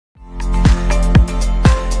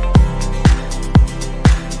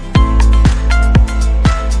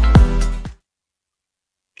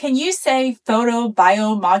Can you say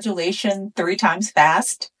photobiomodulation 3 times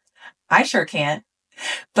fast? I sure can't.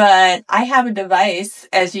 But I have a device,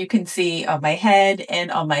 as you can see on my head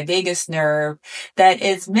and on my vagus nerve, that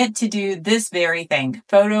is meant to do this very thing,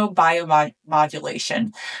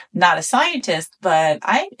 photobiomodulation. Not a scientist, but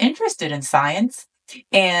I'm interested in science.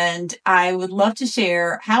 And I would love to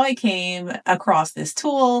share how I came across this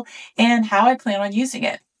tool and how I plan on using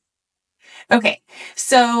it. Okay,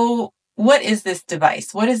 so what is this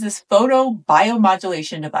device? What is this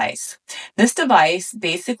photobiomodulation device? This device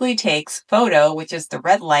basically takes photo, which is the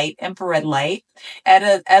red light, infrared light,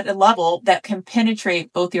 at a level that can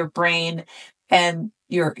penetrate both your brain and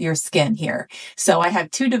your skin here. So I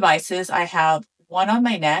have 2 devices. I have one on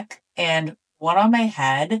my neck and one on my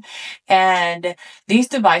head. And these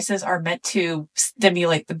devices are meant to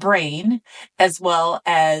stimulate the brain as well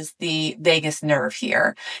as the vagus nerve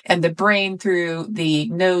here, and the brain through the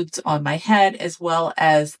nodes on my head, as well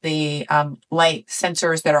as the light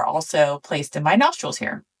sensors that are also placed in my nostrils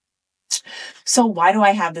here. So why do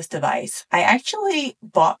I have this device? I actually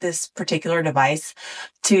bought this particular device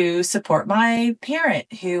to support my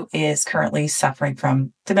parent who is currently suffering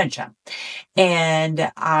from dementia.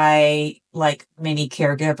 And I, like many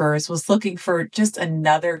caregivers, was looking for just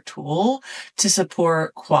another tool to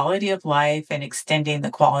support quality of life and extending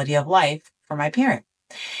the quality of life for my parent.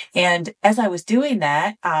 And as I was doing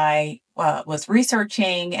that, I was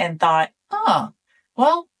researching and thought,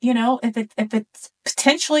 well, if it's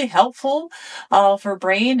potentially helpful for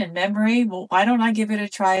brain and memory, well, why don't I give it a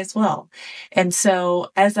try as well? And so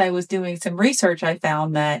as I was doing some research, I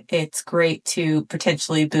found that it's great to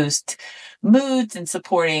potentially boost moods and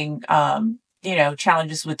supporting,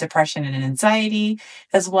 challenges with depression and anxiety,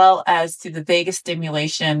 as well as through the vagus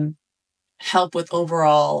stimulation, help with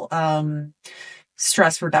overall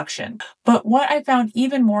stress reduction. But what I found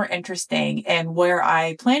even more interesting, and where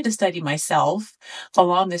I plan to study myself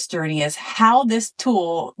along this journey, is how this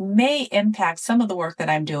tool may impact some of the work that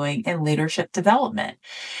I'm doing in leadership development.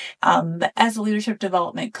 As a leadership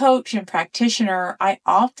development coach and practitioner, I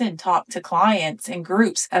often talk to clients and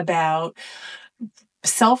groups about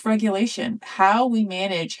self-regulation, how we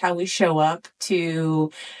manage, how we show up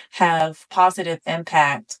to have positive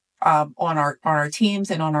impact on our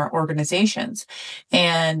teams and on our organizations.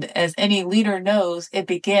 And as any leader knows, it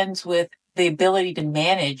begins with the ability to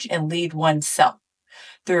manage and lead oneself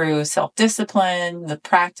through self-discipline, the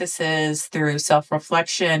practices, through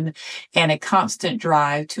self-reflection, and a constant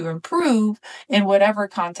drive to improve in whatever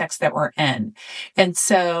context that we're in. And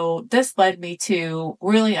so this led me to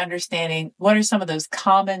really understanding what are some of those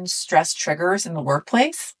common stress triggers in the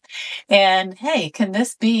workplace. And hey, can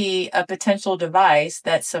this be a potential device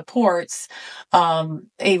that supports a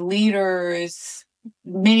leader's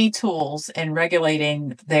many tools in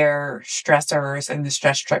regulating their stressors and the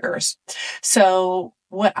stress triggers? So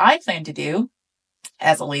what I plan to do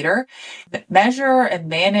as a leader, measure and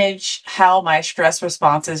manage how my stress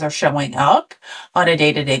responses are showing up on a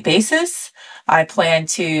day-to-day basis. I plan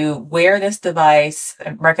to wear this device,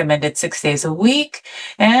 recommended 6 days a week,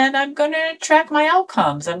 and I'm going to track my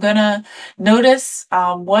outcomes. I'm going to notice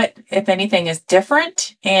what, if anything, is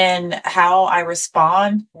different in how I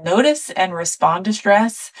notice and respond to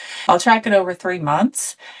stress. I'll track it over 3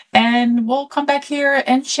 months, and we'll come back here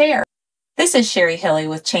and share. This is Sherry Hilly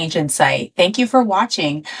with Change Insight. Thank you for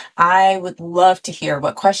watching. I would love to hear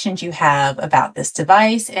what questions you have about this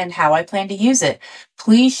device and how I plan to use it.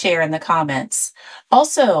 Please share in the comments.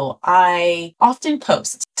 Also, I often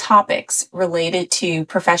post topics related to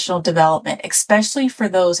professional development, especially for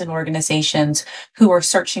those in organizations who are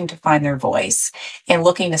searching to find their voice and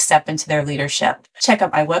looking to step into their leadership. Check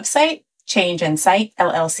out my website,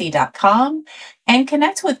 changeinsightllc.com, and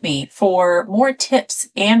connect with me for more tips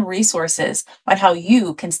and resources on how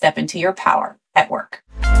you can step into your power at work.